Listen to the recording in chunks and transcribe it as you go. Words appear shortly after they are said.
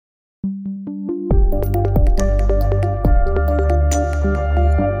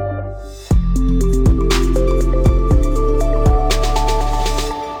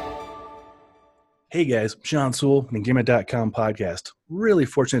Hey guys, Sean Sewell, Nagima.com podcast. Really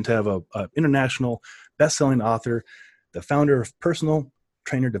fortunate to have a international best-selling author, the founder of Personal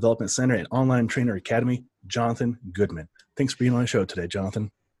Trainer Development Center and Online Trainer Academy, Jonathan Goodman. Thanks for being on the show today,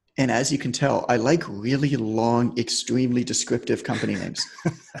 Jonathan. And as you can tell, I like really long, extremely descriptive company names.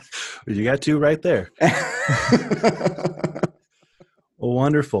 You got two right there. Well,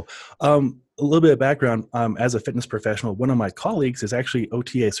 wonderful. A little bit of background. As a fitness professional, one of my colleagues is actually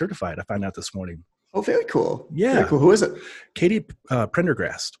OTA certified. I found out this morning. Oh, very cool. Yeah. Very cool. Who is it? Katie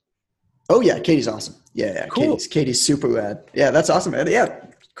Prendergast. Oh, yeah. Katie's awesome. Yeah. Cool. Katie's super rad. Yeah, that's awesome, man. Yeah.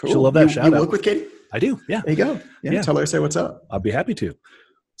 Cool. She'll love that shout out. You work with Katie? I do. Yeah. There you go. Yeah. Tell her I say what's up. I'll be happy to.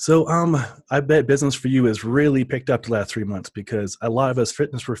 So I bet business for you has really picked up the last 3 months because a lot of us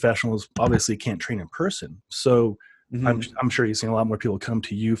fitness professionals obviously can't train in person. So I'm sure you've seen a lot more people come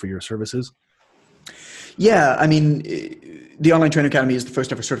to you for your services. Yeah, I mean, the Online Trainer Academy is the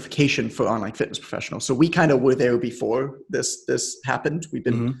first ever certification for online fitness professionals. So we kind of were there before this happened. We've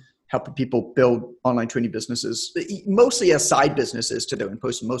been helping people build online training businesses, mostly as side businesses to their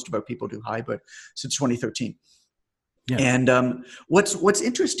in-person. Most of our people do hybrid since 2013. Yeah. And what's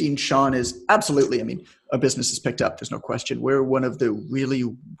interesting, Sean, is absolutely, I mean, our business has picked up. There's no question. We're one of the really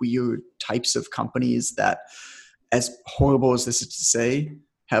weird types of companies that, as horrible as this is to say,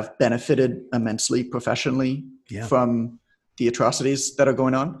 have benefited immensely professionally from the atrocities that are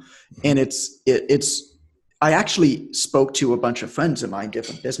going on. And I actually spoke to a bunch of friends of mine,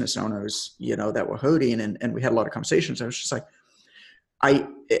 different business owners, that were hurting, and we had a lot of conversations. I was just like,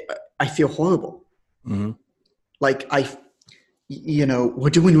 I feel horrible. Mm-hmm. Like we're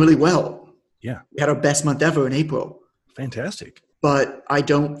doing really well. Yeah. We had our best month ever in April. Fantastic. But I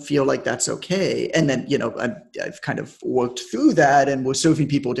don't feel like that's okay. And then, I've kind of worked through that, and we're serving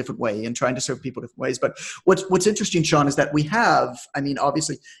people a different way and trying to serve people different ways. But what's interesting, Sean, is that we have,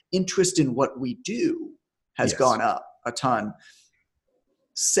 obviously interest in what we do has gone up a ton.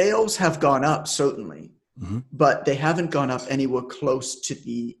 Sales have gone up, certainly, but they haven't gone up anywhere close to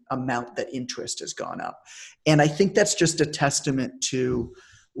the amount that interest has gone up. And I think that's just a testament to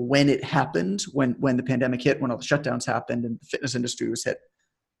when it happened, when the pandemic hit, when all the shutdowns happened and the fitness industry was hit.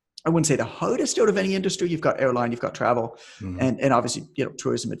 I wouldn't say the hardest out of any industry. You've got airline, you've got travel, and obviously,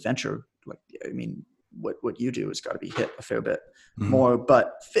 tourism, adventure. What you do has got to be hit a fair bit more.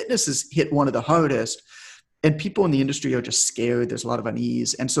 But fitness is hit one of the hardest, and people in the industry are just scared. There's a lot of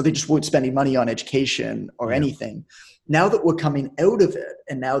unease, and so they just weren't spending money on education or anything. Now that we're coming out of it,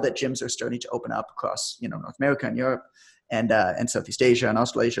 and now that gyms are starting to open up across North America and Europe, and Southeast Asia and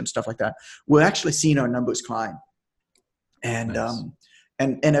Australasia and stuff like that, we're actually seeing our numbers climb. And nice.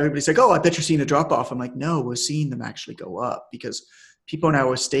 And everybody's like, oh, I bet you're seeing a drop off. I'm like, no, we're seeing them actually go up because people now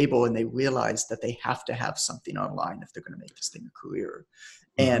are stable and they realize that they have to have something online if they're going to make this thing a career.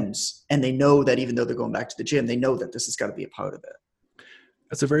 And they know that even though they're going back to the gym, they know that this has got to be a part of it.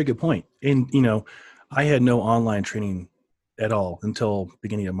 That's a very good point. And, I had no online training at all until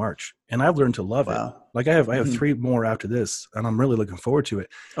beginning of March. And I've learned to love it. Like I have 3 more after this, and I'm really looking forward to it.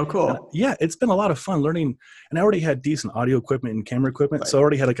 Oh, cool. And it's been a lot of fun learning. And I already had decent audio equipment and camera equipment. Right. So I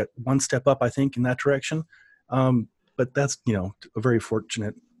already had like a one step up, I think, in that direction. But that's, a very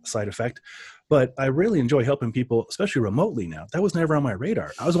fortunate side effect. But I really enjoy helping people, especially remotely now. That was never on my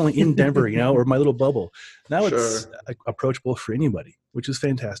radar. I was only in Denver, or my little bubble. Now it's approachable for anybody, which is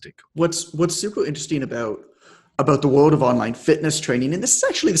fantastic. What's super interesting about the world of online fitness training, and this is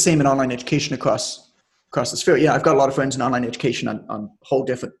actually the same in online education across the sphere. Yeah, I've got a lot of friends in online education on whole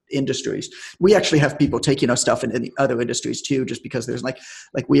different industries. We actually have people taking our stuff in the other industries too, just because there's like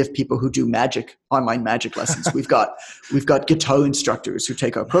we have people who do online magic lessons. We've got guitar instructors who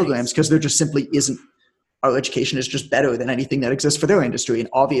take our programs because there just simply isn't. Our education is just better than anything that exists for their industry, and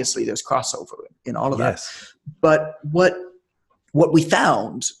obviously there's crossover in all of that. But what we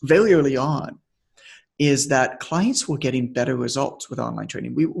found very early on is that clients were getting better results with online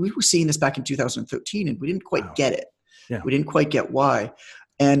training. We were seeing this back in 2013, and we didn't quite get it. Yeah. We didn't quite get why.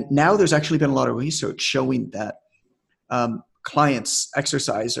 And now there's actually been a lot of research showing that clients,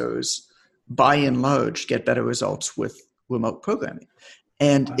 exercisers, by and large, get better results with remote programming.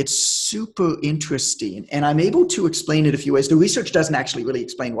 And it's super interesting. And I'm able to explain it a few ways. The research doesn't actually really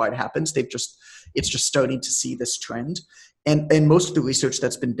explain why it happens. It's just starting to see this trend. And most of the research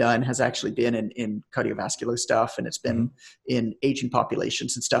that's been done has actually been in cardiovascular stuff, and it's been in aging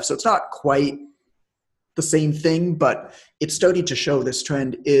populations and stuff. So it's not quite the same thing, but it's starting to show this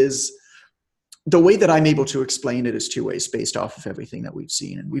trend is the way that I'm able to explain it is 2 ways based off of everything that we've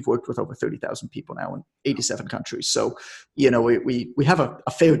seen. And we've worked with over 30,000 people now in 87 countries. So, we have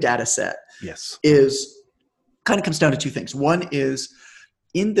a fair data set. Yes. Is kind of comes down to 2 things. One is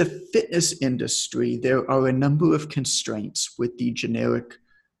in the fitness industry, there are a number of constraints with the generic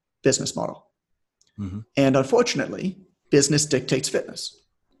business model. Mm-hmm. And unfortunately, business dictates fitness.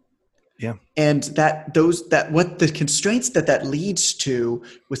 Yeah. And what the constraints that leads to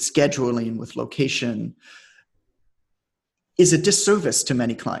with scheduling, with location, is a disservice to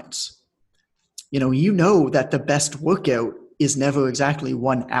many clients. You know that the best workout is never exactly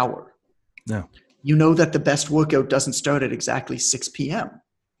 1 hour. No. You know that the best workout doesn't start at exactly 6 p.m.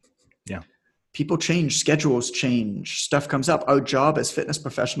 Yeah. People change, schedules change, stuff comes up. Our job as fitness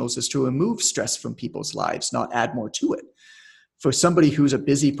professionals is to remove stress from people's lives, not add more to it. For somebody who's a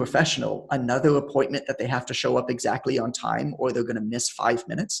busy professional, another appointment that they have to show up exactly on time or they're going to miss 5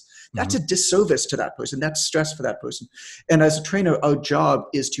 minutes, that's a disservice to that person. That's stress for that person. And as a trainer, our job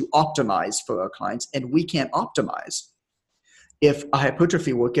is to optimize for our clients, and we can't optimize if a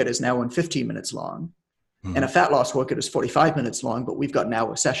hypertrophy workout is now 15 minutes long and a fat loss workout is 45 minutes long, but we've got an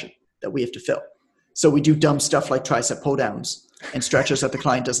hour session that we have to fill. So we do dumb stuff like tricep pull downs and stretches that the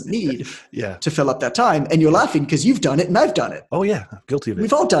client doesn't need to fill up that time. And you're laughing because you've done it and I've done it. Oh yeah. I'm guilty of it.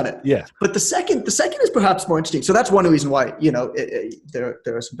 We've all done it. Yeah. But the second is perhaps more interesting. So that's one reason why, there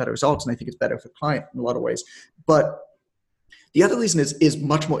are some better results, and I think it's better for the client in a lot of ways. But the other reason is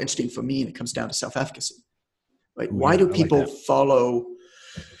much more interesting for me, and it comes down to self-efficacy. Right? Ooh, why do people follow?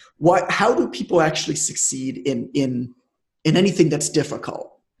 How do people actually succeed in anything that's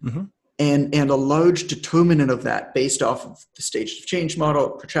difficult? Mm-hmm. And a large determinant of that, based off of the stages of change model,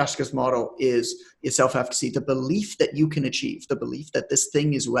 Prochaska's model, is self-efficacy, the belief that you can achieve, the belief that this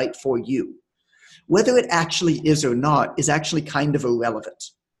thing is right for you. Whether it actually is or not is actually kind of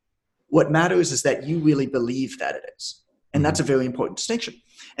irrelevant. What matters is that you really believe that it is. And that's a very important distinction.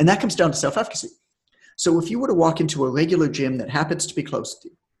 And that comes down to self-efficacy. So if you were to walk into a regular gym that happens to be close to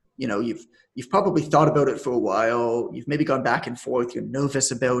you, you've probably thought about it for a while. You've maybe gone back and forth. You're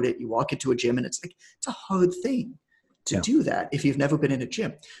nervous about it. You walk into a gym and it's a hard thing to do that if you've never been in a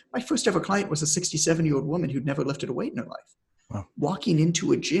gym. My first ever client was a 67-year-old woman who'd never lifted a weight in her life. Wow. Walking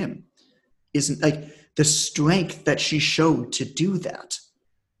into a gym isn't the strength that she showed to do that.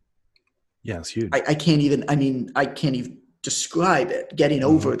 Yeah, it's huge. I can't even describe it, getting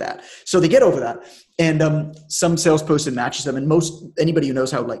over that. So they get over that. And some salesperson matches them. And anybody who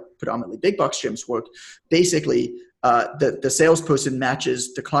knows how predominantly big box gyms work, basically the salesperson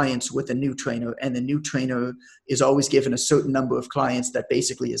matches the clients with a new trainer, and the new trainer is always given a certain number of clients that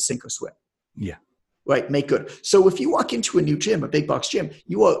basically is sink or swim. Yeah. Right. Make good. So if you walk into a new gym, a big box gym,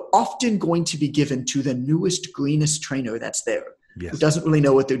 you are often going to be given to the newest, greenest trainer that's there, who doesn't really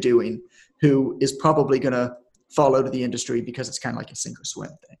know what they're doing, who is probably going to fall out of the industry because it's kind of like a sink or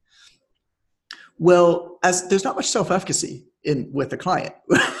swim thing. Well, as there's not much self-efficacy with the client,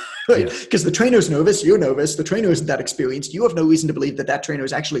 right? Because the trainer's nervous, you're nervous, the trainer isn't that experienced. You have no reason to believe that trainer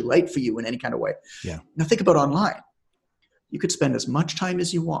is actually right for you in any kind of way. Yeah. Now think about online. You could spend as much time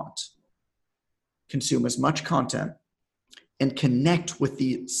as you want, consume as much content, and connect with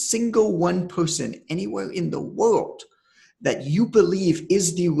the single one person anywhere in the world that you believe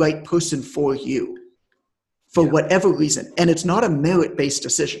is the right person for you for whatever reason. And it's not a merit-based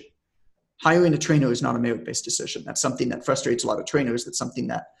decision. Hiring a trainer is not a merit-based decision. That's something that frustrates a lot of trainers. That's something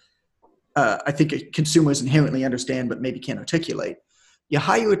that I think consumers inherently understand but maybe can't articulate. You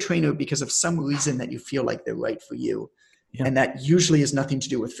hire a trainer because of some reason that you feel like they're right for you. Yeah. And that usually has nothing to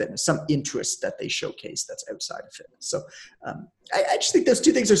do with fitness, some interest that they showcase that's outside of fitness. So I just think those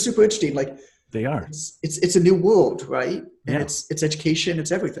two things are super interesting. They are. It's a new world, right? And it's education,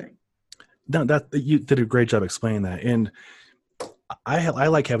 it's everything. No, you did a great job explaining that. And I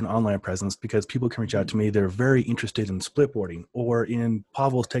like having an online presence because people can reach out to me. They're very interested in split boarding or in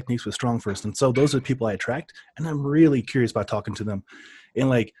Pavel's techniques with Strong First. And so those are the people I attract. And I'm really curious about talking to them. And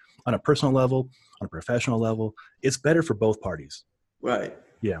on a personal level, on a professional level, it's better for both parties. Right.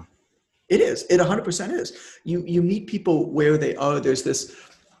 Yeah. It is. It 100% is. You meet people where they are. There's this,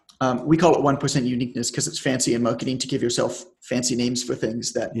 we call it 1% uniqueness because it's fancy in marketing to give yourself fancy names for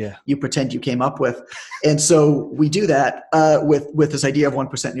things that you pretend you came up with. And so we do that with this idea of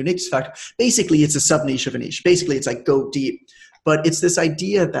 1% uniqueness factor. Basically, it's a sub niche of a niche. Basically, it's go deep. But it's this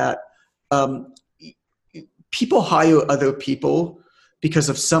idea that people hire other people because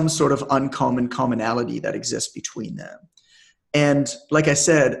of some sort of uncommon commonality that exists between them. And like I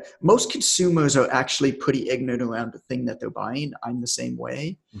said, most consumers are actually pretty ignorant around the thing that they're buying. I'm the same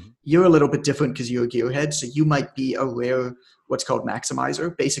way. Mm-hmm. You're a little bit different because you're a gearhead. So you might be a rare, what's called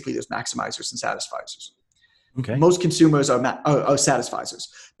maximizer. Basically, there's maximizers and satisficers. Okay. Most consumers are satisficers.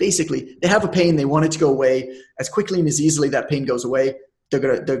 Basically, they have a pain. They want it to go away as quickly and as easily that pain goes away. They're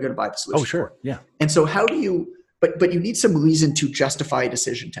gonna buy the solution. Oh, sure. Yeah. And so how do you but you need some reason to justify a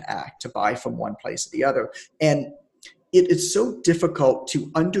decision to act, to buy from one place or the other. And it is so difficult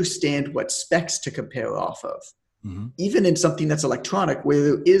to understand what specs to compare off of, even in something that's electronic, where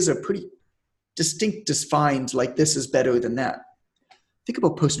there is a pretty distinct defined, like this is better than that. Think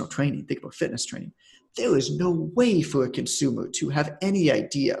about personal training, think about fitness training. There is no way for a consumer to have any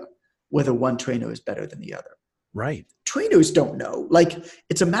idea whether one trainer is better than the other. Right. Trainers don't know. Like,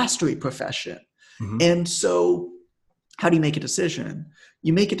 it's a mastery profession. And so how do you make a decision?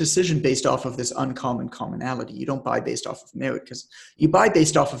 You make a decision based off of this uncommon commonality. You don't buy based off of merit, because you buy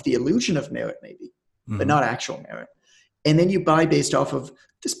based off of the illusion of merit, maybe, but not actual merit. And then you buy based off of,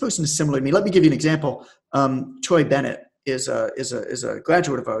 this person is similar to me. Let me give you an example. Troy Bennett is a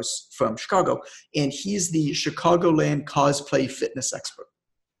graduate of ours from Chicago, and he's the Chicagoland cosplay fitness expert.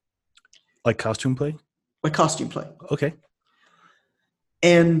 Like costume play? Like costume play. Okay.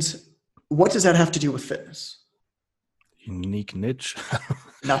 And what does that have to do with fitness? Unique niche?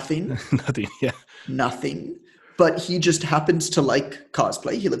 Nothing. Nothing, yeah. Nothing. But he just happens to like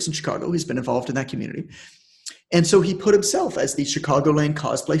cosplay. He lives in Chicago. He's been involved in that community. And so he put himself as the Chicagoland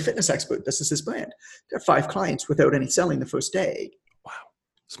cosplay fitness expert. This is his brand. There are 5 clients without any selling the first day. Wow.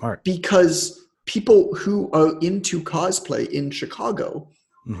 Smart. Because people who are into cosplay in Chicago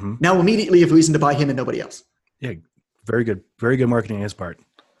now immediately have reason to buy him and nobody else. Yeah. Very good. Very good marketing on his part.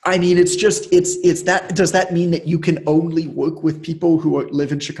 I mean, it's that. Does that mean that you can only work with people who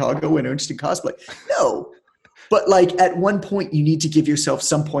live in Chicago and are interested in cosplay? No. But like, at one point, you need to give yourself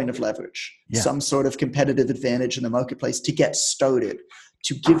some point of leverage, some sort of competitive advantage in the marketplace to get started,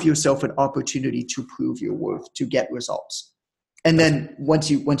 to give yourself an opportunity to prove your worth, to get results. And then once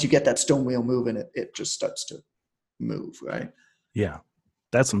you get that stone wheel moving, it just starts to move, right? Yeah.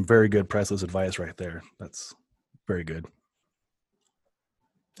 That's some very good priceless advice right there. That's very good.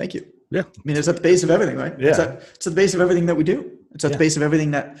 Thank you. Yeah. I mean, it's at the base of everything, right? Yeah. It's at the base of everything that we do. It's at the base of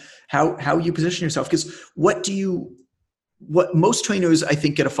everything that how you position yourself. Because what most trainers, I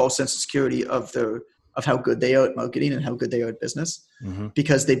think, get a false sense of security of how good they are at marketing and how good they are at business,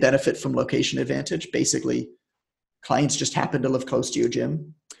 because they benefit from location advantage. Basically, clients just happen to live close to your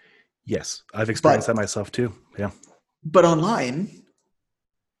gym. Yes. I've experienced that myself too. Yeah. But online,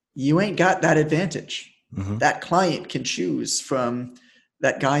 you ain't got that advantage. That client can choose from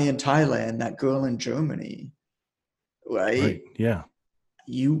that guy in Thailand, that girl in Germany, right? Yeah.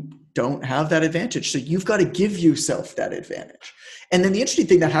 You don't have that advantage. So you've got to give yourself that advantage. And then the interesting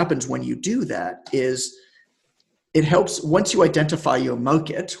thing that happens when you do that is it helps, once you identify your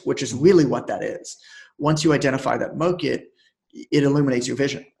market, which is really what that is. Once you identify that market, it illuminates your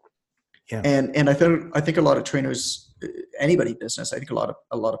vision. Yeah. And I think a lot of trainers, anybody in business, I think a lot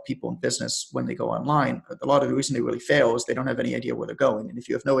of people in business, when they go online, a lot of the reason they really fail is they don't have any idea where they're going. And if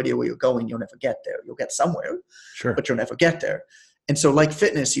you have no idea where you're going, you'll never get there. You'll get somewhere, but you'll never get there. And so, like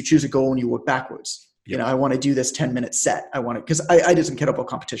fitness, you choose a goal and you work backwards. You know, I want to do this 10-minute set. I want to, because I did some kettlebell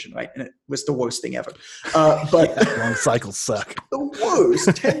competition, right? And it was the worst thing ever. But long cycles suck. The worst.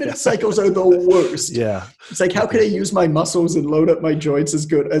 10-minute cycles are the worst. Yeah. It's like, how can I use my muscles and load up my joints as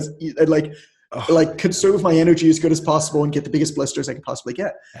good as, and like conserve my energy as good as possible and get the biggest blisters I can possibly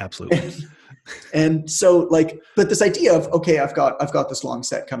get. Absolutely. And so but this idea of, okay, I've got this long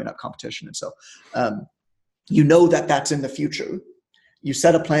set coming up competition. And so, you know that's in the future. You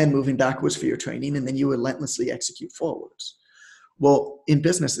set a plan moving backwards for your training, and then you relentlessly execute forwards. Well, in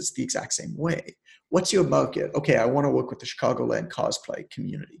business, it's the exact same way. What's your market? Okay, I want to work with the Chicagoland cosplay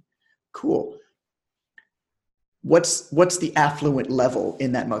community. Cool. What's the affluent level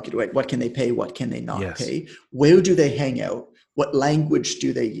in that market, right? What can they pay? What can they not pay? Where do they hang out? What language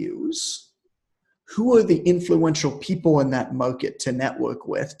do they use? Who are the influential people in that market to network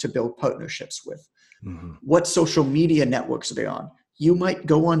with, to build partnerships with? What social media networks are they on? You might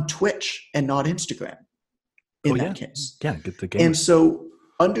go on Twitch and not Instagram in that case. Yeah, get the game. And so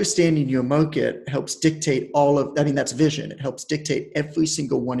understanding your market helps dictate that's vision. It helps dictate every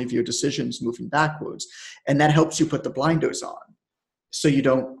single one of your decisions moving backwards. And that helps you put the blinders on. So you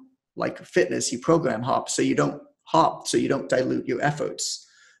don't, like fitness, you program hop. So you don't hop, so you don't dilute your efforts.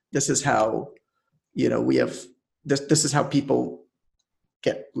 This is how, we have, this is how people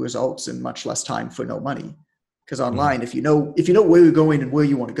get results in much less time for no money. Because online, if you know where you're going and where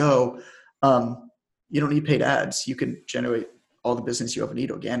you want to go, you don't need paid ads. You can generate all the business you ever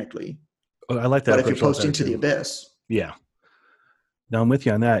need organically. Oh, I like that. But if you're posting to the abyss. Yeah. No, I'm with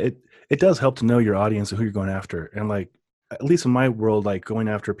you on that. It does help to know your audience and who you're going after. And like, at least in my world, like going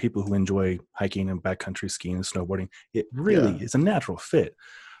after people who enjoy hiking and backcountry skiing and snowboarding, it really is a natural fit.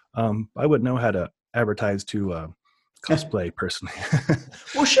 I wouldn't know how to advertise to cosplay personally.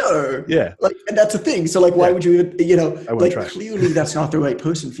 Well, sure. Yeah. Like, and that's the thing. So like, why would you even, like try. clearly that's not the right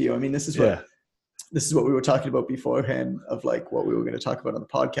person for you. I mean, this is what, Yeah. this is what we were talking about beforehand of like what we were going to talk about on the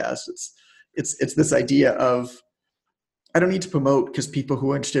podcast. It's this idea of, I don't need to promote because people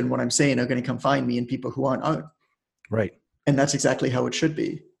who are interested in what I'm saying are going to come find me, and people who aren't. Right. And that's exactly how it should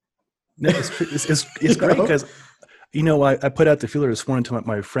be. No, it's great because, I put out the feeler this morning to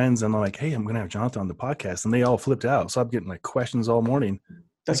my friends, and I'm like, hey, I'm going to have Jonathan on the podcast. And they all flipped out. So I'm getting like questions all morning.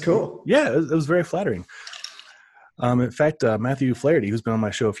 That's cool. Yeah, it was very flattering. In fact, Matthew Flaherty, who's been on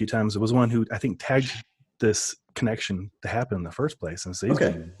my show a few times, was one who I think tagged this connection to happen in the first place. And so he's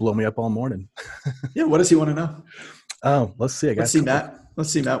going to blow me up all morning. Yeah. What does he want to know? Oh, let's see. Let's see, Matt. What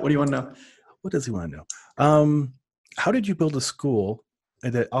do you want to know? What does he want to know? How did you build a school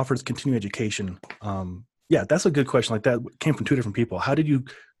that offers continuing education? Yeah, that's a good question. Like that came from two different people. How did you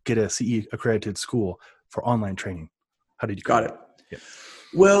get a CE accredited school for online training? How did you got it? Yeah.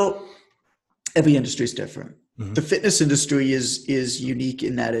 Well, every industry is different. Mm-hmm. The fitness industry is unique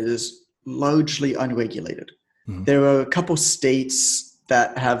in that it is largely unregulated. Mm-hmm. There are a couple states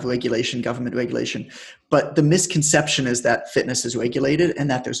that have regulation, government regulation, but the misconception is that fitness is regulated and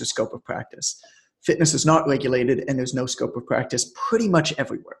that there's a scope of practice. Fitness is not regulated and there's no scope of practice pretty much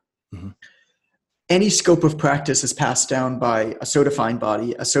everywhere. Mm-hmm. Any scope of practice is passed down by a certifying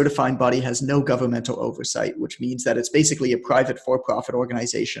body. A certifying body has no governmental oversight, which means that it's basically a private for-profit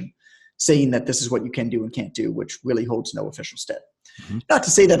organization saying that this is what you can do and can't do, which really holds no official stead. Mm-hmm. Not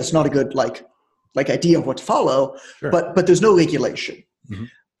to say that it's not a good like idea of what to follow, sure. but there's no regulation.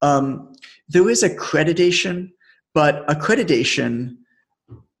 Mm-hmm. There is accreditation, but accreditation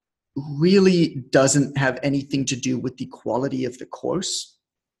really doesn't have anything to do with the quality of the course.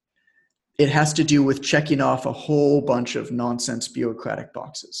 It has to do with checking off a whole bunch of nonsense bureaucratic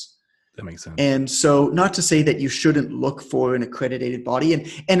boxes. That makes sense. And so not to say that you shouldn't look for an accredited body.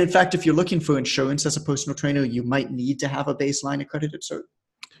 And in fact, if you're looking for insurance as a personal trainer, you might need to have a baseline accredited cert.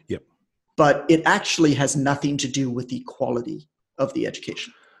 Yep. But it actually has nothing to do with the quality of the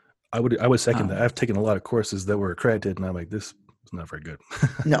education. I would second that. I've taken a lot of courses that were accredited, and I'm like, this is not very good.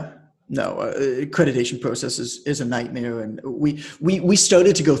 No, accreditation process is a nightmare, and we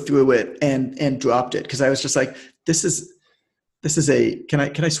started to go through it and dropped it because I was just like, this is a can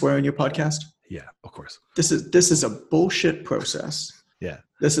I swear on your podcast? Yeah, of course. This is a bullshit process. Yeah,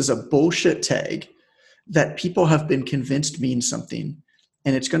 this is a bullshit tag that people have been convinced means something,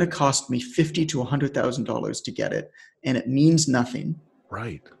 and it's going to cost me $50,000 to $100,000 to get it, and it means nothing.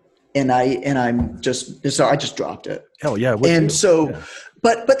 Right. And I just dropped it. Hell yeah.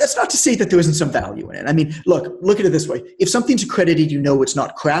 But that's not to say that there isn't some value in it. I mean, look at it this way. If something's accredited, it's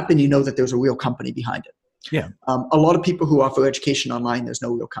not crap, and that there's a real company behind it. Yeah. A lot of people who offer education online, there's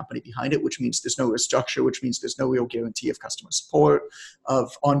no real company behind it, which means there's no real structure, which means there's no real guarantee of customer support, of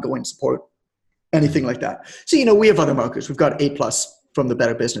ongoing support, anything like that. So, we have other markers. We've got A+ from the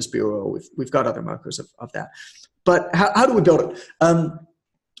Better Business Bureau. We've got other markers of that. But how do we build it?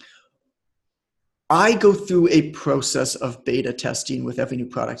 I go through a process of beta testing with every new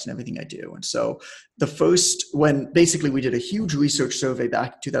product and everything I do. And so when basically we did a huge research survey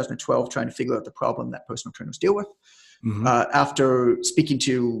back in 2012 trying to figure out the problem that personal trainers deal with. Mm-hmm. After speaking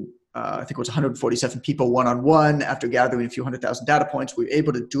to, I think it was 147 people one-on-one, after gathering a few 100,000 data points, we were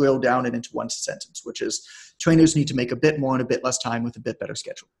able to drill down it into one sentence, which is trainers need to make a bit more in a bit less time with a bit better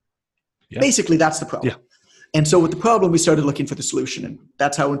schedule. Yeah. Basically, that's the problem. Yeah. And so with the problem, we started looking for the solution. And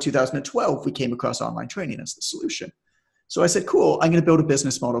that's how in 2012, we came across online training as the solution. So I said, cool, I'm going to build a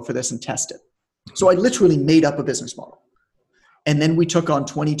business model for this and test it. So I literally made up a business model. And then we took on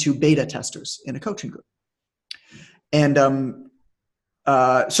 22 beta testers in a coaching group. And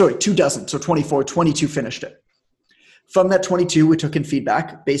 24, so 22 finished it. From that 22, we took in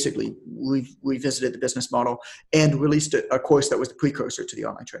feedback. Basically, we revisited the business model and released a course that was the precursor to the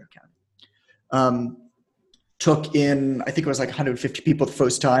Online Trainer Academy. Took in, I think it was like 150 people the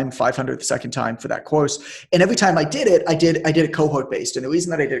first time, 500 the second time for that course. And every time I did it, I did it cohort based. And the reason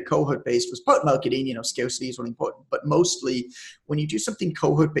that I did it cohort based was part marketing, scarcity is really important. But mostly when you do something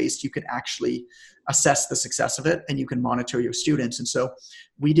cohort based, you can actually assess the success of it and you can monitor your students. And so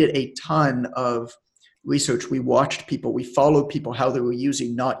we did a ton of research. We watched people, we followed people, how they were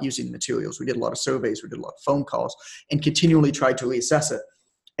not using the materials. We did a lot of surveys, we did a lot of phone calls and continually tried to reassess it.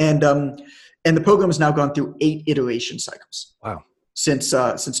 And the program has now gone through 8 iteration cycles. Wow. Since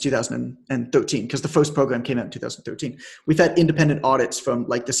 2013, because the first program came out in 2013. We've had independent audits from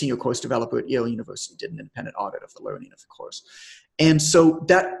like the senior course developer at Yale University did an independent audit of the learning of the course. And so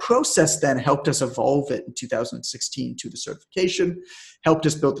that process then helped us evolve it in 2016 to the certification, helped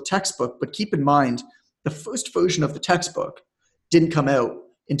us build the textbook. But keep in mind, the first version of the textbook didn't come out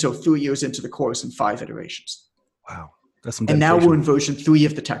until 3 years into the course and 5 iterations. Wow. That's some and dedication. now we're in version 3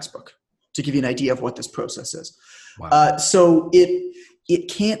 of the textbook, to give you an idea of what this process is. Wow. So it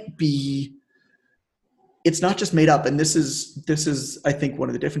can't be, it's not just made up. And this is, I think, one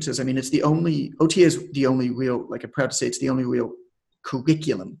of the differences. I mean, OTA is the only real, like I'm proud to say, it's the only real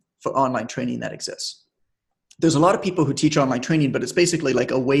curriculum for online training that exists. There's a lot of people who teach online training, but it's basically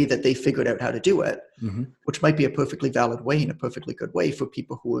like a way that they figured out how to do it, which might be a perfectly valid way and a perfectly good way for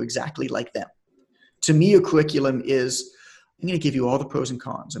people who are exactly like them. To me, a curriculum is, I'm going to give you all the pros and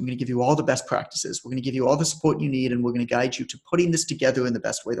cons. I'm going to give you all the best practices. We're going to give you all the support you need, and we're going to guide you to putting this together in the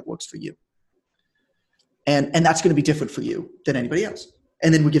best way that works for you. And that's going to be different for you than anybody else.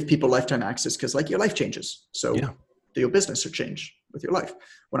 And then we give people lifetime access because, like, your life changes. So your business will change with your life.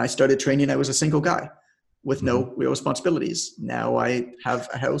 When I started training, I was a single guy with no real responsibilities. Now I have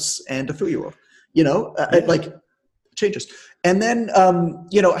a house and a 3-year-old, it like changes. And then,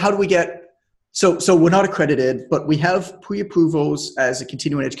 how do we get, so we're not accredited, but we have pre-approvals as a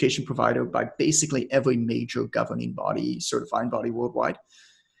continuing education provider by basically every major governing body, certifying body worldwide.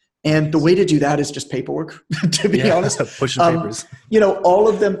 And the way to do that is just paperwork, to be honest. Pushing papers. All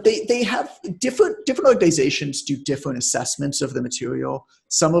of them, they have different organizations do different assessments of the material.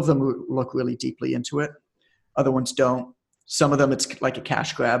 Some of them look really deeply into it. Other ones don't. Some of them, it's like a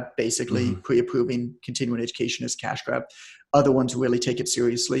cash grab, basically. Pre-approving continuing education is cash grab. Other ones really take it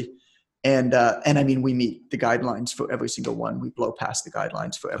seriously. And I mean, we meet the guidelines for every single one. We blow past the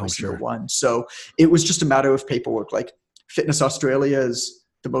guidelines for every single one. So it was just a matter of paperwork. Like Fitness Australia is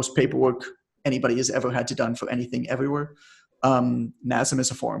the most paperwork anybody has ever had to done for anything everywhere. NASM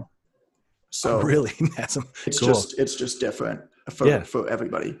is a form. So really, NASM. It's just different for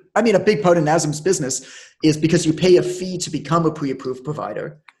everybody. I mean, a big part of NASM's business is because you pay a fee to become a pre-approved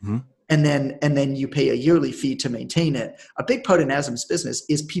provider. And then you pay a yearly fee to maintain it. A big part of NASM's business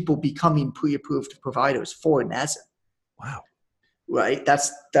is people becoming pre-approved providers for NASM. Wow. Right?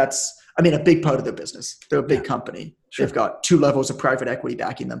 That's I mean, a big part of their business. They're a big company. Sure. They've got 2 levels of private equity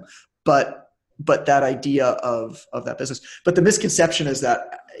backing them. But that idea of that business. But the misconception is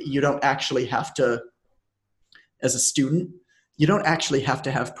that you don't actually have to, as a student, you don't actually have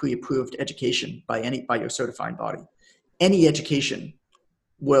to have pre-approved education by your certifying body. Any education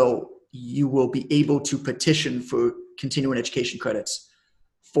you will be able to petition for continuing education credits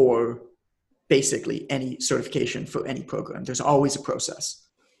for basically any certification for any program. There's always a process.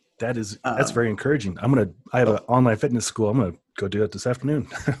 That's very encouraging. I have an online fitness school. I'm going to go do that this afternoon.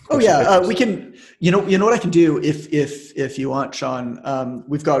 We can, you know what I can do if you want, Sean,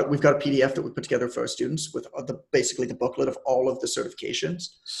 we've got a PDF that we put together for our students with basically the booklet of all of the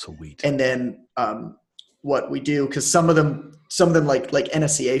certifications. Sweet. And then, what we do, because some of them like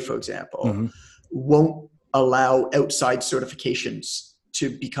NSCA, for example, won't allow outside certifications to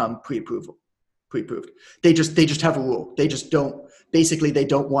become pre-approved. They just have a rule. They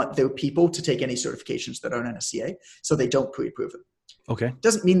don't want their people to take any certifications that aren't NSCA, so they don't pre-approve them. Okay.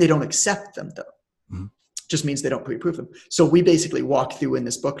 Doesn't mean they don't accept them though. Just means they don't pre-approve them. So we basically walk through in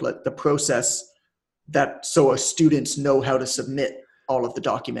this booklet the process so our students know how to submit all of the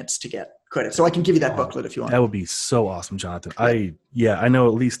documents to get credit. So I can give you that booklet if you want. That would be so awesome, Jonathan. I know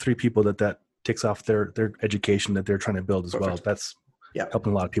at least 3 people that ticks off their education that they're trying to build as well. That's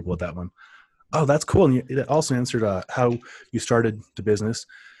helping a lot of people with that one. Oh, that's cool. And it also answered how you started the business.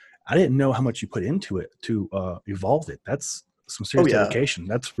 I didn't know how much you put into it to evolve it. That's some serious dedication.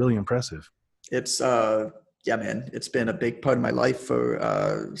 That's really impressive. It's man, it's been a big part of my life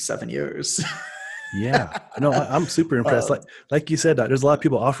for 7 years. Yeah, no, I'm super impressed. Like you said, there's a lot of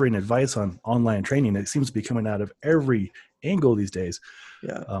people offering advice on online training. It seems to be coming out of every angle these days.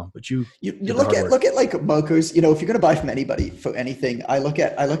 Yeah. But you look at like markers. If you're going to buy from anybody for anything, I look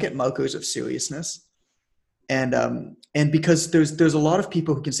at markers of seriousness. And because there's a lot of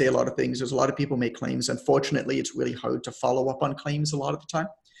people who can say a lot of things. There's a lot of people make claims. Unfortunately, it's really hard to follow up on claims a lot of the time.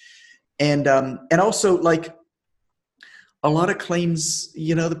 And also, like, a lot of claims,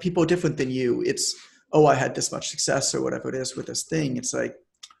 the people are different than you. It's, I had this much success or whatever it is with this thing. It's like,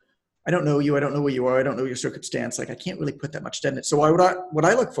 I don't know you. I don't know where you are. I don't know your circumstance. Like, I can't really put that much debt in it. So what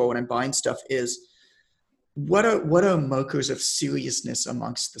I look for when I'm buying stuff is what are markers of seriousness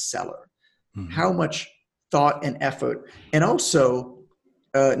amongst the seller? How much thought and effort? And also,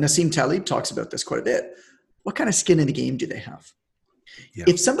 Nassim Taleb talks about this quite a bit. What kind of skin in the game do they have? Yeah.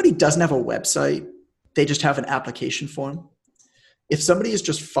 If somebody doesn't have a website, they just have an application form. If somebody is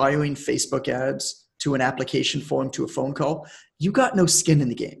just firing Facebook ads to an application form to a phone call, you got no skin in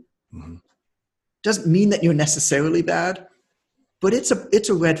the game. Doesn't mean that you're necessarily bad, but it's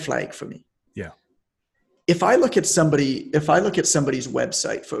a red flag for me. Yeah. if I look at somebody's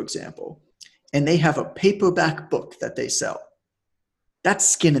website, for example, and they have a paperback book that they sell, that's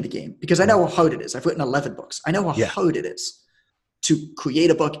skin in the game, because I know how hard it is. I've written 11 books. I know how hard it is to create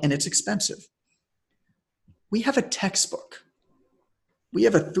a book, and it's expensive. We have a textbook. We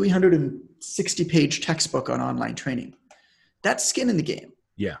have a 360-page textbook on online training. That's skin in the game.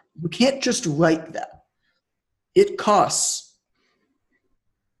 Yeah. You can't just write that. It costs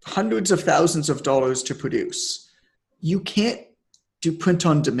hundreds of thousands of dollars to produce. You can't do print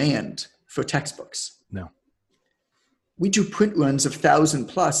on demand for textbooks. No. We do print runs of 1,000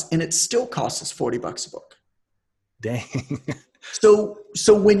 plus, and it still costs us $40 a book. Dang. So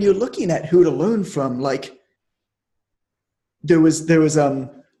when you're looking at who to learn from, like there was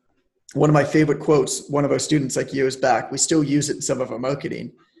one of my favorite quotes, one of our students, like years back, we still use it in some of our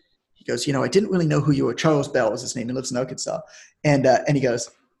marketing. He goes, I didn't really know who you were. Charles Bell is his name. He lives in Arkansas. And he goes,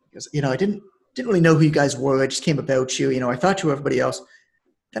 I didn't really know who you guys were. I just came about you. I thought you were everybody else.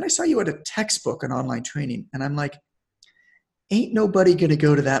 Then I saw you at a textbook on online training. And I'm like, ain't nobody going to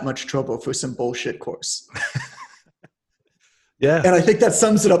go to that much trouble for some bullshit course. Yeah. And I think that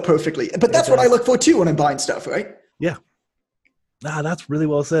sums it up perfectly. But that's what I look for too when I'm buying stuff, right? Yeah. Nah, that's really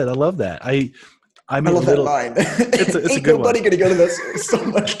well said. I love that. I love that line. It's a ain't good nobody one. going to go to this so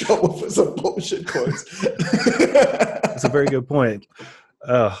much trouble for some bullshit course. That's a very good point.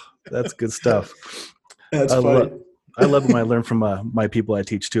 Oh, that's good stuff. That's funny. I love when I learn from my people I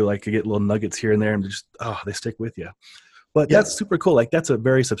teach too. Like I get little nuggets here and there, and just they stick with you. But that's super cool. Like that's a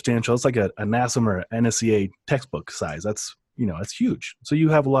very substantial. It's like a NASM or NSCA textbook size. That's it's huge. So you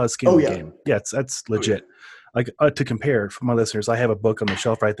have a lot of skin in the game. Yeah, that's legit. Like to compare for my listeners, I have a book on the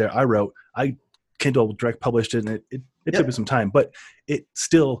shelf right there. I Kindle direct published it, and it took me some time, but it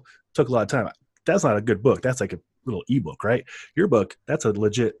still took a lot of time. That's not a good book. That's like a little ebook, right? Your book, that's a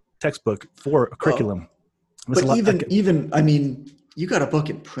legit textbook for a curriculum. But even I mean, you got a book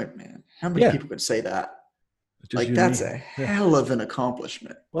in print, man. How many people could say that? Like that's a hell of an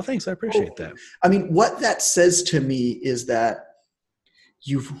accomplishment. Well, thanks. I appreciate that. I mean, what that says to me is that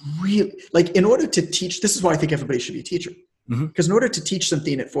you've really, like, in order to teach, this is why I think everybody should be a teacher. Because in order to teach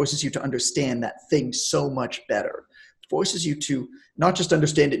something, it forces you to understand that thing so much better. It forces you to not just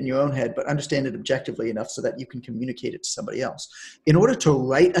understand it in your own head, but understand it objectively enough so that you can communicate it to somebody else. In order to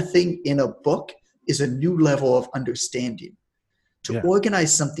write a thing in a book is a new level of understanding. To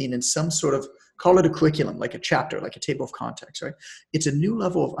organize something in some sort of, call it a curriculum, like a chapter, like a table of contents, right? It's a new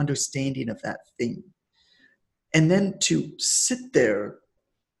level of understanding of that thing. And then to sit there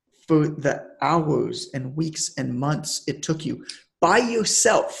for the hours and weeks and months it took you by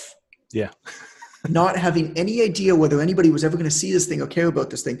yourself, not having any idea whether anybody was ever going to see this thing or care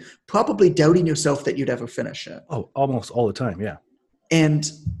about this thing, probably doubting yourself that you'd ever finish it. Oh, almost all the time, yeah.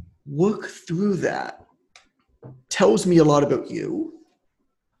 And work through that tells me a lot about you,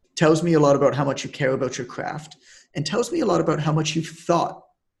 tells me a lot about how much you care about your craft, and tells me a lot about how much you've thought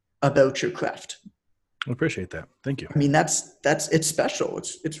about your craft. I appreciate that. Thank you. I mean, it's special.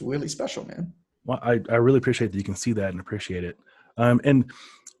 It's really special, man. Well, I really appreciate that you can see that and appreciate it. And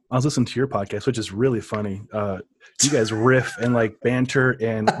I was listening to your podcast, which is really funny. You guys riff and like banter,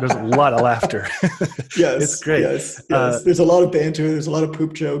 and there's a lot of laughter. Yes, it's great. Yes. There's a lot of banter. There's a lot of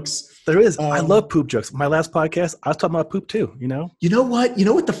poop jokes. There is. I love poop jokes. My last podcast, I was talking about poop too. You know what?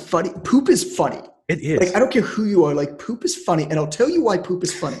 Poop is funny. It is. Like, I don't care who you are. Like, poop is funny, and I'll tell you why poop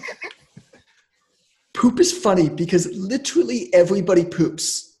is funny. Poop is funny because literally everybody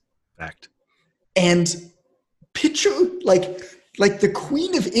poops. Fact. And picture like the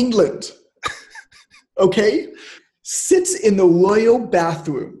Queen of England, okay, sits in the royal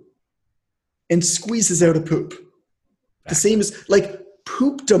bathroom and squeezes out a poop. Fact. The same as, like,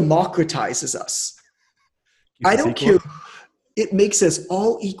 poop democratizes us. I don't care. It makes us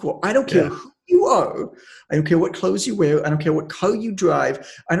all equal. I don't care who you are. I don't care what clothes you wear. I don't care what car you drive.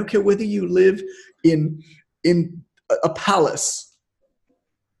 I don't care whether you live in a palace.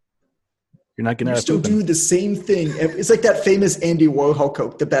 You're not going to still do the same thing. It's like that famous Andy Warhol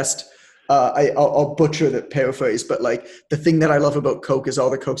Coke, the best. I'll butcher the paraphrase, but like, the thing that I love about Coke is all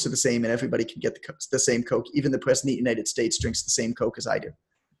the Cokes are the same and everybody can get the same Coke. Even the president of the United States drinks the same Coke as I do.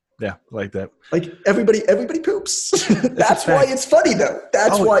 Yeah, like that. Like everybody poops. That's why it's funny though.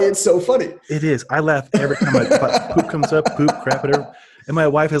 That's why it's so funny. It is. I laugh every time poop comes up, poop, crap, whatever. And my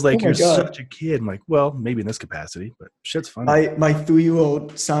wife is like, "You're such a kid." I'm like, "Well, maybe in this capacity, but shit's funny." My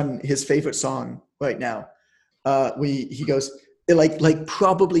 3-year-old son, his favorite song right now, he goes like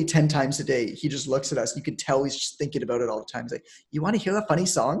probably 10 times a day. He just looks at us. You can tell he's just thinking about it all the time. He's like, "You want to hear a funny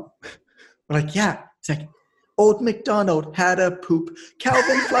song?" We're like, "Yeah." It's like, Old MacDonald had a poop.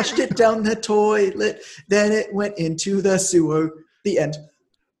 Calvin flushed it down the toilet. Then it went into the sewer. The end.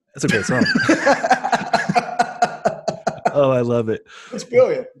 That's a great song. Oh, I love it. It's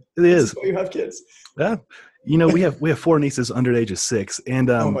brilliant. It is. Why you have kids. Yeah. We have 4 nieces under the age of 6, and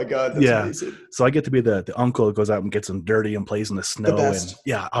oh my God, that's amazing. So I get to be the uncle that goes out and gets them dirty and plays in the snow. And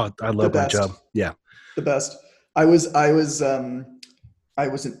I love my job. Yeah, the best. I was an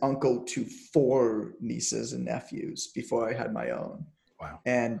uncle to 4 nieces and nephews before I had my own. Wow.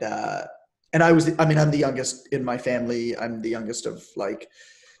 And I'm the youngest in my family. I'm the youngest of like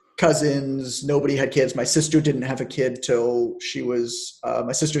cousins. Nobody had kids. My sister didn't have a kid till she was,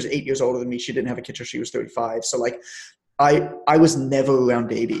 my sister's 8 years older than me. She didn't have a kid till she was 35. So like I was never around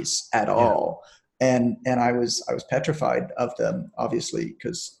babies at all. And I was petrified of them, obviously,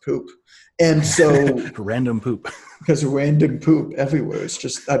 because poop. And so random poop. Because random poop everywhere. It's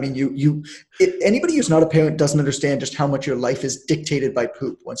just, I mean, anybody who's not a parent doesn't understand just how much your life is dictated by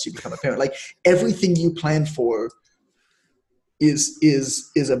poop once you become a parent. Like everything you plan for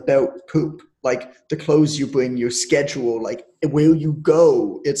is about poop. Like the clothes you bring, your schedule, like where you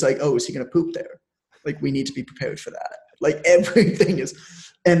go. It's like, oh, is he going to poop there? Like we need to be prepared for that. Like everything is.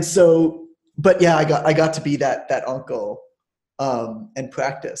 And so, but yeah, I got to be that uncle and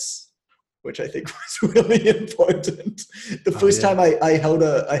practice, which I think was really important. The first time I held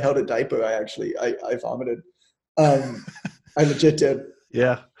a diaper, I vomited. I legit did.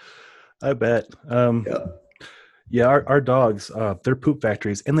 Yeah, I bet. Yeah, our dogs, they're poop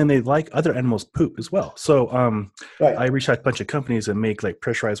factories, and then they like other animals' poop as well. So I reached out to a bunch of companies that make like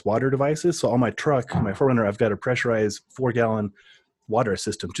pressurized water devices. So on my truck, my 4Runner, I've got a pressurized 4-gallon water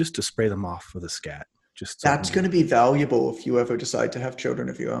system just to spray them off with a scat. That's going to be valuable if you ever decide to have children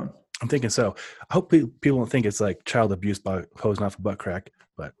of your own. I'm thinking so. I hope people don't think it's like child abuse by hosing off a butt crack,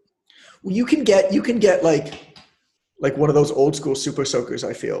 but well, you can get like one of those old school super soakers.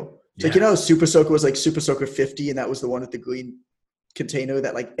 I feel it's like, Super Soaker was like Super Soaker 50, and that was the one with the green container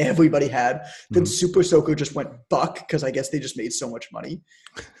that like everybody had. Then Super Soaker just went buck because I guess they just made so much money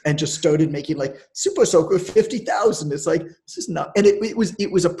and just started making like Super Soaker 50,000. It's like, this is not, and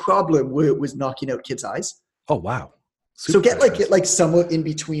it was a problem where it was knocking out kids' eyes. Oh wow. So get like somewhere in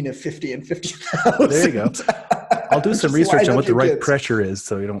between a 50 and 50,000. There you go. I'll do some research on what the right pressure is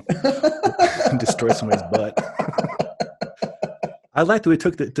so you don't destroy somebody's butt. I like that we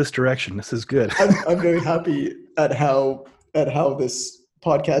took this direction. This is good. I'm very happy at how this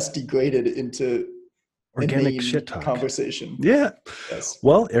podcast degraded into organic shit talk conversation. Yeah. Yes.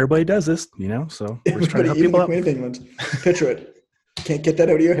 Well, everybody does this, so we're just trying to help people out. Queen of England. Picture it. Can't get that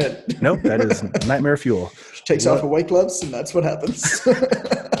out of your head. Nope, that is nightmare fuel. She takes off her white gloves, and that's what happens.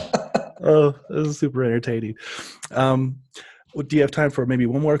 Oh, this is super entertaining. Do you have time for maybe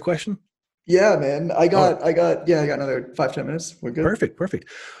one more question? Yeah, man. I got another 5-10 minutes. We're good. Perfect.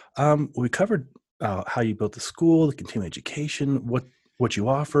 We covered how you built the school, the continuing education, what you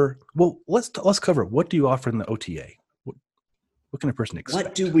offer. Well, let's cover what do you offer in the OTA? What can a person expect?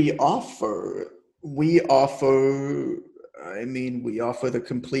 What do we offer? We offer the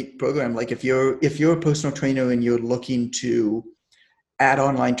complete program. Like if you're a personal trainer and you're looking to add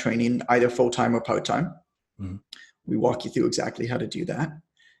online training, either full-time or part-time, we walk you through exactly how to do that.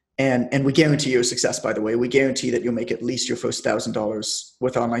 And we guarantee your success, by the way. We guarantee that you'll make at least your first $1,000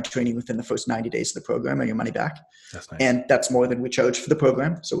 with online training within the first 90 days of the program and your money back. That's nice. And that's more than we charge for the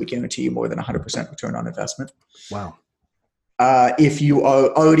program. So we guarantee you more than 100% return on investment. Wow. If you are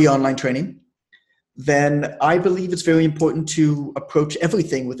already online training, then I believe it's very important to approach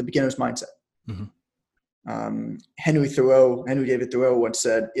everything with a beginner's mindset. Henry David Thoreau once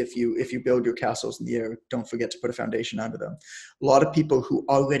said, if you build your castles in the air, don't forget to put a foundation under them. A lot of people who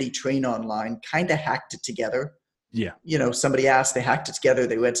already train online kind of hacked it together. Yeah. Somebody asked, they hacked it together,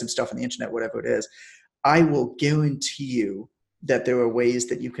 they read some stuff on the internet, whatever it is. I will guarantee you that there are ways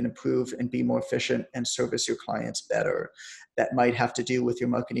that you can improve and be more efficient and service your clients better. That might have to do with your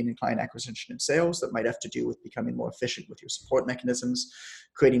marketing and client acquisition and sales. That might have to do with becoming more efficient with your support mechanisms,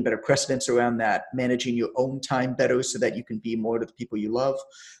 creating better precedents around that, managing your own time better so that you can be more to the people you love.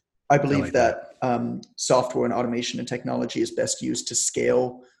 I believe that software and automation and technology is best used to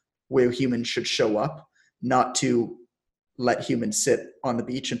scale where humans should show up, not to let humans sit on the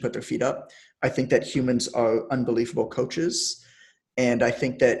beach and put their feet up. I think that humans are unbelievable coaches. And I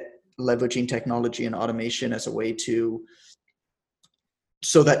think that leveraging technology and automation as a way to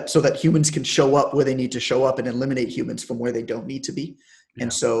so that humans can show up where they need to show up and eliminate humans from where they don't need to be. Yeah.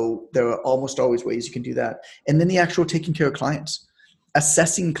 And so there are almost always ways you can do that. And then the actual taking care of clients.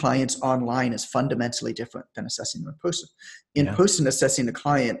 Assessing clients online is fundamentally different than assessing them in person. In person, assessing the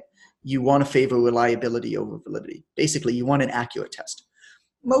client, you want to favor reliability over validity. Basically, you want an accurate test.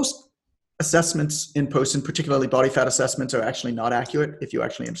 Most assessments in person, particularly body fat assessments, are actually not accurate if you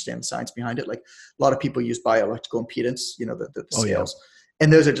actually understand the science behind it. Like a lot of people use bioelectrical impedance, the scales,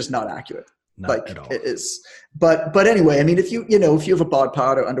 and those are just not accurate. Not at all. It is. But anyway, I mean, if you have a bod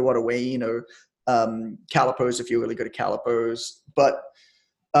pod or underwater weighing or calipers, if you're really good at calipers, but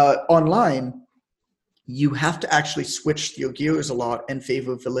online, you have to actually switch your gears a lot and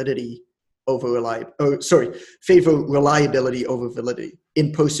favor favor reliability over validity.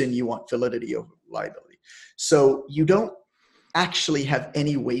 In person, you want validity over reliability. So you don't actually have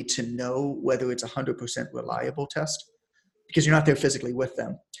any way to know whether it's 100% reliable test because you're not there physically with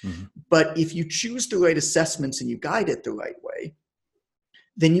them. Mm-hmm. But if you choose the right assessments and you guide it the right way,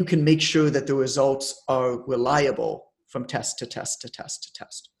 then you can make sure that the results are reliable from test to test to test to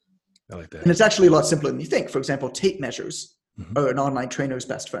test. I like that. And it's actually a lot simpler than you think. For example, tape measures are an online trainer's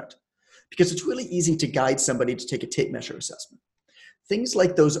best friend because it's really easy to guide somebody to take a tape measure assessment. Things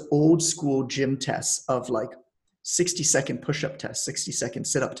like those old school gym tests of like 60-second push-up test, 60-second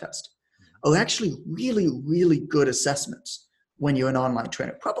sit-up test are actually really, really good assessments when you're an online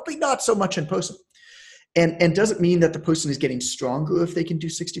trainer. Probably not so much in person. And does it mean that the person is getting stronger if they can do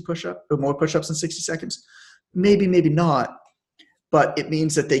 60 push-ups or more push-ups in 60 seconds? Maybe, maybe not. But it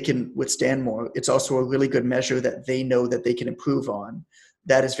means that they can withstand more. It's also a really good measure that they know that they can improve on.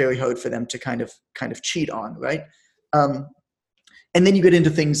 That is very hard for them to kind of cheat on, right? And then you get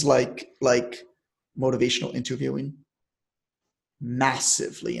into things like motivational interviewing.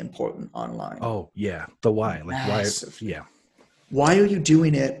 Massively important online. Oh yeah, the why, like Massive. Why? Yeah. Why are you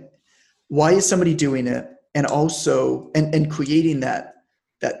doing it? Why is somebody doing it? And also, and creating that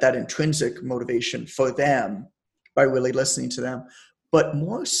intrinsic motivation for them by really listening to them. But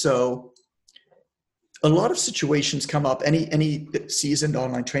more so, a lot of situations come up. Any seasoned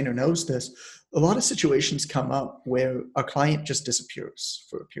online trainer knows this. A lot of situations come up where a client just disappears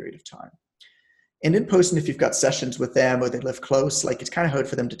for a period of time. And in person, if you've got sessions with them or they live close, like it's kind of hard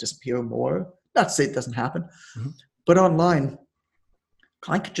for them to disappear more. Not to say it doesn't happen, but online,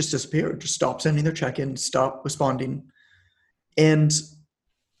 client could just disappear, just stop sending their check-ins, stop responding. And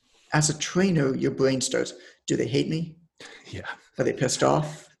as a trainer, your brain starts, do they hate me? Yeah. Are they pissed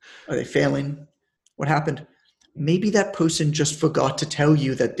off? Are they failing? What happened? Maybe that person just forgot to tell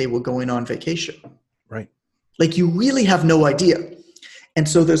you that they were going on vacation. Right. Like you really have no idea. And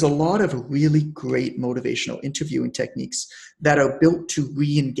so there's a lot of really great motivational interviewing techniques that are built to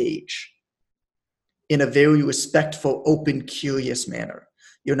re-engage in a very respectful, open, curious manner.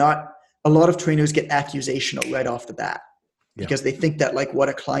 A lot of trainers get accusational right off the bat because they think that like what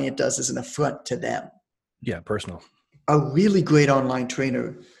a client does is an affront to them. Yeah, personal. A really great online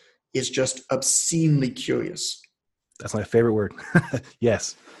trainer is just obscenely curious. That's my favorite word.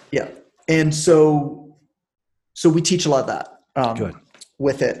 Yes. Yeah. And so we teach a lot of that. Good.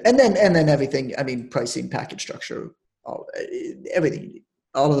 With it. And then everything, I mean, pricing, package structure, everything,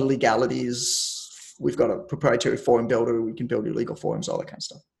 all of the legalities. We've got a proprietary form builder. We can build your legal forms, all that kind of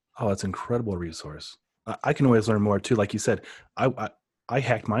stuff. Oh, that's an incredible resource. I can always learn more too. Like you said, I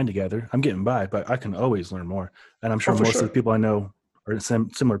hacked mine together. I'm getting by, but I can always learn more. And I'm sure most of the people I know are in a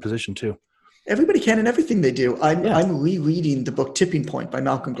similar position too. Everybody can in everything they do. I'm rereading the book Tipping Point by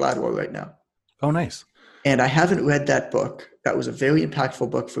Malcolm Gladwell right now. Oh, nice. And I haven't read that book. That was a very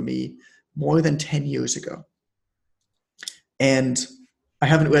impactful book for me more than 10 years ago. And I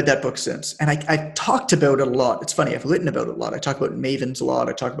haven't read that book since. And I talked about it a lot. It's funny, I've written about it a lot. I talk about Mavens a lot.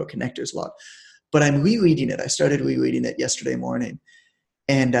 I talk about connectors a lot. But I'm rereading it. I started rereading it yesterday morning.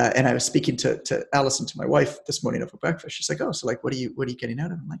 And I was speaking to Allison, to my wife, this morning over breakfast. She's like, oh, so like, what are you getting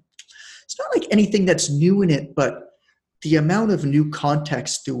out of it? I'm like, it's not like anything that's new in it, but the amount of new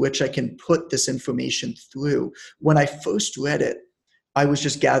context through which I can put this information through. When I first read it, I was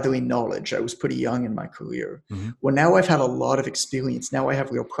just gathering knowledge. I was pretty young in my career. Mm-hmm. Well, now I've had a lot of experience. Now I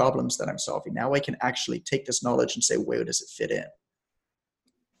have real problems that I'm solving. Now I can actually take this knowledge and say, where does it fit in?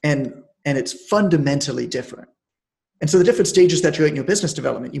 And it's fundamentally different. And so the different stages that you're at in your business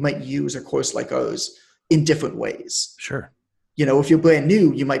development, you might use a course like ours in different ways. Sure. If you're brand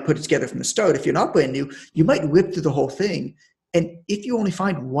new, you might put it together from the start. If you're not brand new, you might rip through the whole thing. And if you only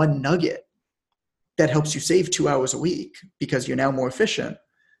find one nugget that helps you save 2 hours a week because you're now more efficient,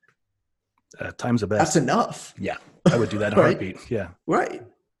 time's the best. That's enough. Yeah, I would do that in a heartbeat. Yeah. Right.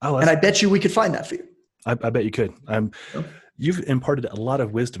 And I bet you we could find that for you. I bet you could. You've imparted a lot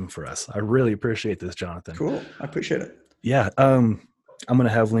of wisdom for us. I really appreciate this, Jonathan. Cool. I appreciate it. Yeah. I'm going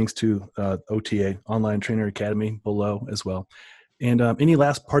to have links to OTA, Online Trainer Academy, below as well. And any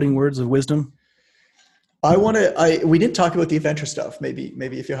last parting words of wisdom? We didn't talk about the adventure stuff. Maybe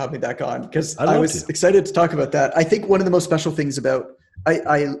if you'll have me back on, because I was to. excited to talk about that. I think one of the most special things about,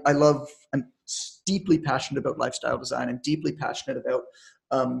 I'm deeply passionate about lifestyle design. I'm deeply passionate about,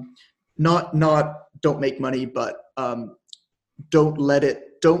 not don't make money, but, don't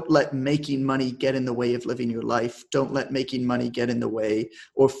let making money get in the way of living your life. Don't let making money get in the way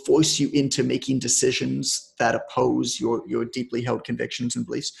or force you into making decisions that oppose your deeply held convictions and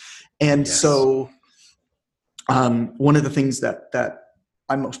beliefs. And so, one of the things that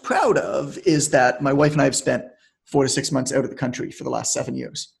I'm most proud of is that my wife and I have spent 4 to 6 months out of the country for the last 7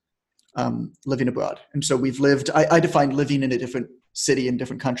 years, living abroad. And so we've lived, I define living in a different city and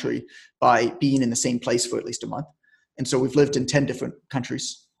different country by being in the same place for at least a month. And so we've lived in 10 different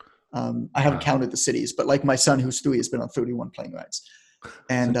countries. I haven't counted the cities, but like my son, who's 3, has been on 31 plane rides.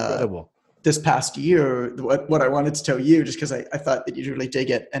 And this past year, what I wanted to tell you, just because I thought that you'd really dig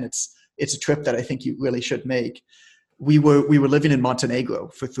it, and it's a trip that I think you really should make. We were living in Montenegro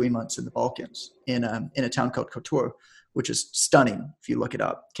for 3 months in the Balkans, in a town called Kotor, which is stunning if you look it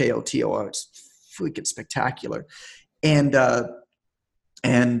up. Kotor, it's freaking spectacular. And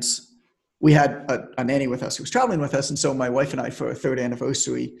we had a nanny with us who was traveling with us. And so my wife and I, for our 3rd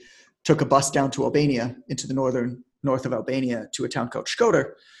anniversary, took a bus down to Albania, into the north of Albania, to a town called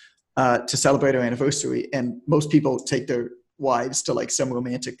Shkodër, to celebrate our anniversary. And most people take their wives to like some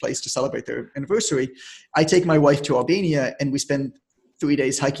romantic place to celebrate their anniversary. I take my wife to Albania, and we spend 3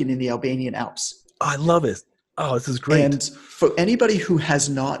 days hiking in the Albanian Alps. Oh, I love it. Oh, this is great. And for anybody who has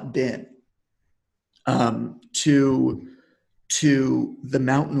not been to the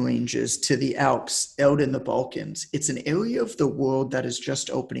mountain ranges, to the Alps out in the Balkans, it's an area of the world that is just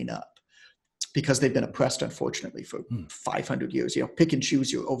opening up, because they've been oppressed, unfortunately, for 500 years. Pick and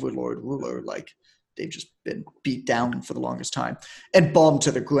choose your overlord ruler. Like, they've just been beat down for the longest time and bombed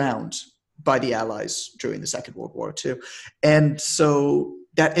to the ground by the Allies during the Second World War too. And so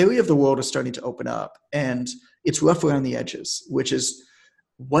that area of the world is starting to open up, and it's rough around the edges, which is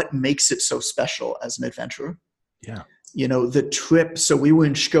what makes it so special as an adventurer. Yeah. The trip, so we were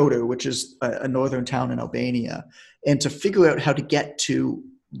in Shkodër, which is a northern town in Albania, and to figure out how to get to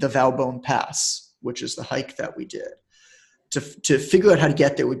the Valbonë Pass, which is the hike that we did, to figure out how to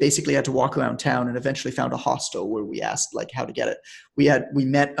get there, we basically had to walk around town, and eventually found a hostel where we asked like how to get it. We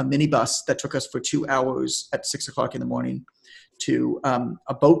met a minibus that took us for 2 hours at 6 o'clock in the morning to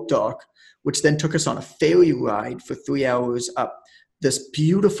a boat dock, which then took us on a ferry ride for 3 hours up this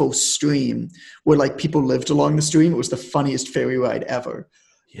beautiful stream where like people lived along the stream. It was the funniest ferry ride ever.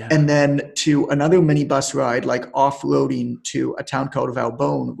 Yeah. And then to another minibus ride, like off-roading to a town called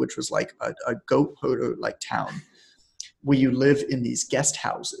Valbonë, which was like a goat herder like town, where you live in these guest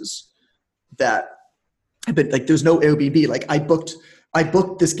houses that, but like there's no Airbnb. Like I booked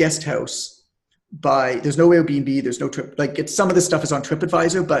this guest house there's no Airbnb, there's no trip. Like some of this stuff is on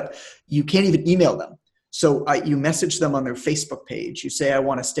TripAdvisor, but you can't even email them. So you message them on their Facebook page. You say, I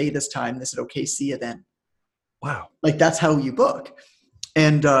want to stay this time. They said, okay, see you then. Wow. Like that's how you book.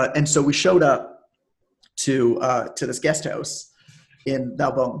 And so we showed up to this guest house in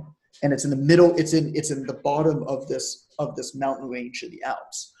Valbonë, and it's in the middle. It's in the bottom of this mountain range in the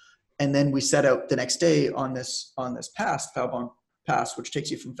Alps. And then we set out the next day on this pass, Valbonë Pass, which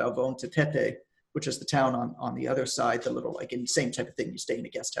takes you from Valbonë to Tete, which is the town on the other side, the little like same type of thing. You stay in a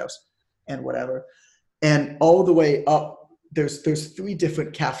guest house and whatever. And all the way up, there's 3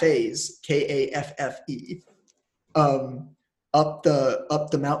 different cafes, Kaffe, up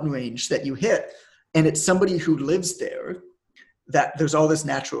the mountain range that you hit. And it's somebody who lives there, that there's all this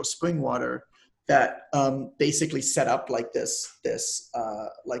natural spring water that basically set up like this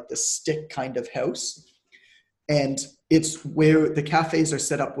stick kind of house. And it's where the cafes are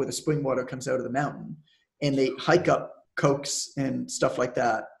set up, where the spring water comes out of the mountain, and they hike up Cokes and stuff like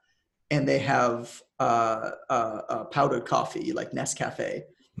that. And they have powdered coffee like Nescafe.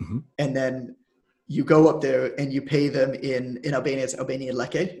 Mm-hmm. And then you go up there and you pay them in Albania, it's Albanian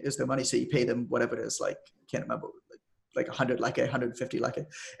leke is their money. So you pay them whatever it is, like, can't remember, like 100 leke, 150 leke.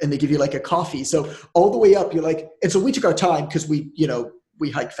 And they give you like a coffee. So all the way up, you're like, and so we took our time because we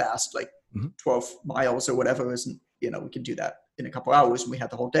hike fast, like 12 miles or whatever isn't, we can do that in a couple hours, and we had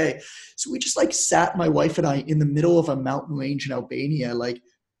the whole day. So we just like sat, my wife and I, in the middle of a mountain range in Albania, like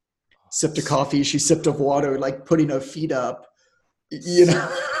sipped a coffee, she sipped of water, like putting her feet up,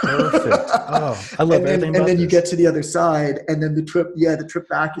 Perfect. Oh, I love everything about and then this. you get to the other side, and then the trip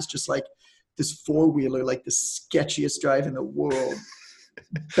back is just like this 4-wheeler, like the sketchiest drive in the world,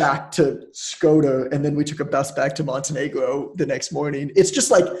 back to Shkodër, and then we took a bus back to Montenegro the next morning. It's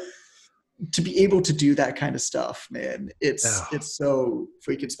just like, to be able to do that kind of stuff, man, it's Yeah. so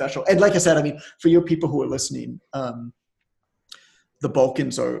freaking special. And like I said, I mean, for your people who are listening, the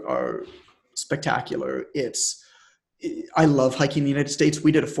Balkans are spectacular. I love hiking the United States.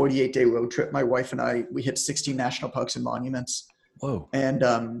 We did a 48-day road trip. My wife and I, we hit 16 national parks and monuments. Whoa. And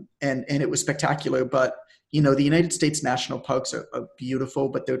it was spectacular. But, you know, the United States national parks are beautiful,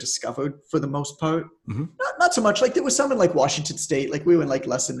 but they're discovered for the most part. Mm-hmm. Not so much. Like there was some in like Washington State, like we were in like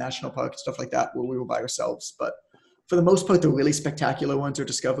Lesson National Park and stuff like that where we were by ourselves. But for the most part, the really spectacular ones are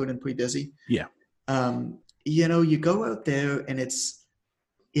discovered and pretty busy. Yeah. You know, you go out there and it's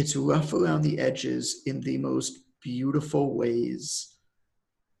rough around the edges in the most beautiful ways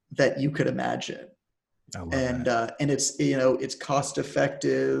that you could imagine. I love that. And it's, you know, it's cost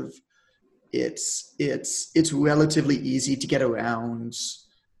effective. It's relatively easy to get around.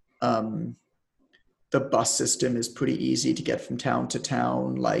 The bus system is pretty easy to get from town to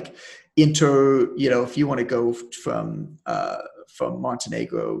town. Like you know, if you want to go from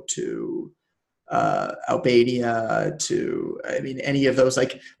Montenegro to Albania to, I mean, any of those,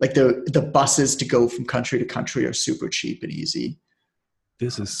 like the buses to go from country to country are super cheap and easy.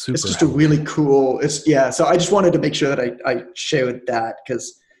 This is super. It's just a really cool. So I just wanted to make sure that I shared that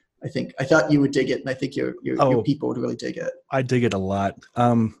because I thought you would dig it, and I think your people would really dig it. I dig it a lot.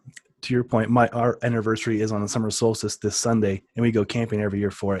 To your point, our anniversary is on the summer solstice this Sunday, and we go camping every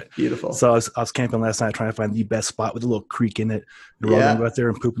year for it. Beautiful. So I was camping last night trying to find the best spot with a little creek in it. And we're all gonna go out there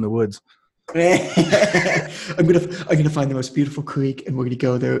and poop in the woods. I'm gonna find the most beautiful creek, and we're gonna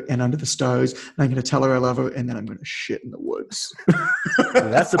go there and under the stars, and I'm gonna tell her I love her, and then I'm gonna shit in the woods.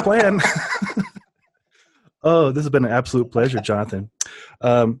 That's the plan. Oh, this has been an absolute pleasure, Jonathan.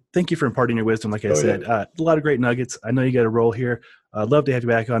 Thank you for imparting your wisdom. Like I said, a lot of great nuggets. I know you got a role here. I'd love to have you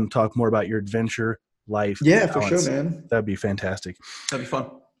back on and talk more about your adventure life. Yeah, for sure, man. That'd be fantastic. That'd be fun.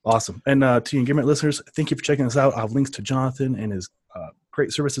 Awesome. And to you Engagement listeners, thank you for checking us out. I'll have links to Jonathan and his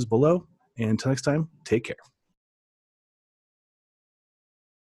great services below. And until next time, take care.